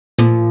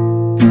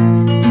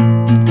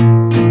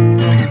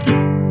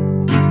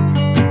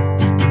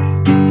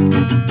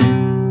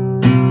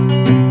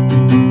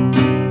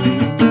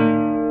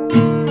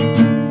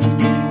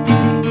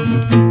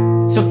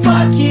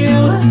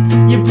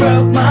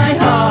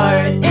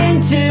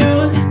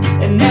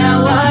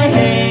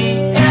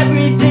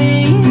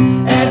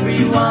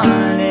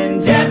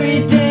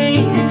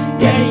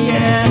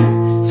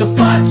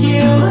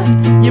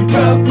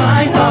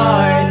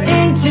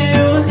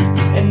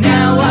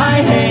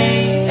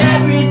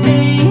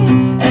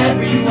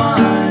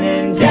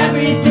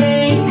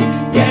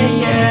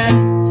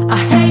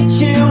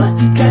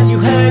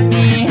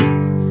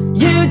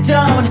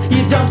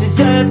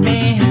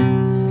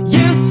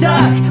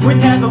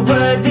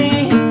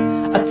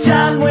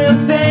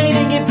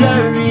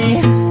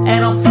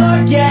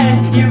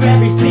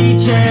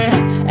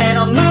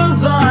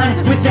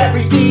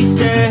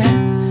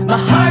My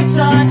heart's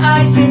on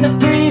ice in the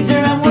freezer.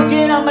 I'm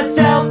working on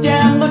myself,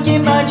 yeah, I'm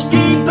looking much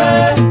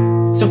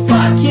deeper. So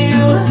fuck you,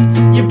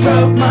 you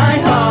broke my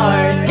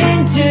heart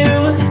in two.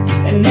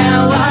 And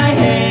now I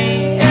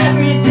hate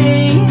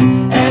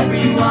everything,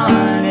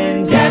 everyone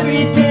and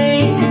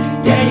everything,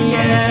 yeah,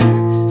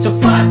 yeah. So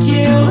fuck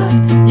you,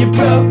 you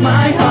broke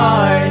my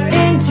heart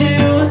in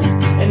two.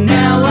 And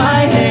now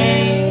I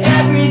hate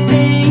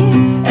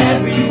everything,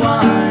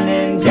 everyone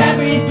and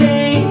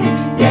everything,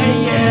 yeah,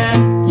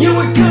 yeah. You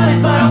were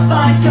good, but I'll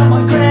find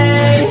someone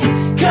great.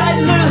 Cut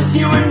loose,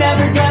 you were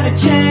never gonna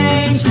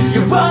change.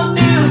 You're old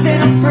news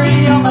and I'm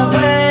free on my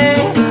way.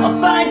 I'll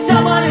find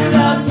someone who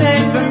loves me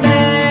for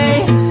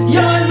me.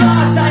 You're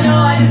lost, I know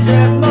I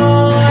deserve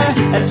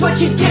more. That's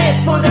what you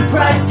get for the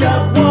price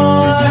of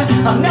war.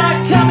 I'm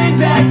not coming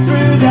back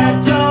through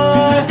that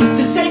door.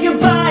 So say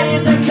goodbye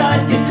as I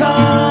cut the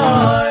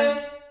cord.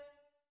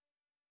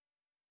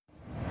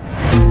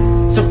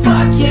 So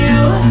fuck you,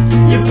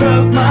 you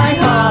broke my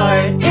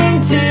heart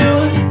in two.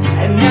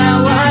 And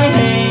now I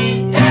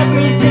hate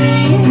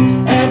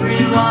everything,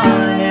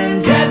 everyone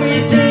and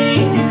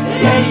everything,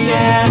 yeah,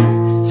 yeah.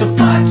 So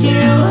fuck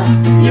you,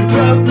 you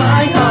broke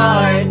my heart.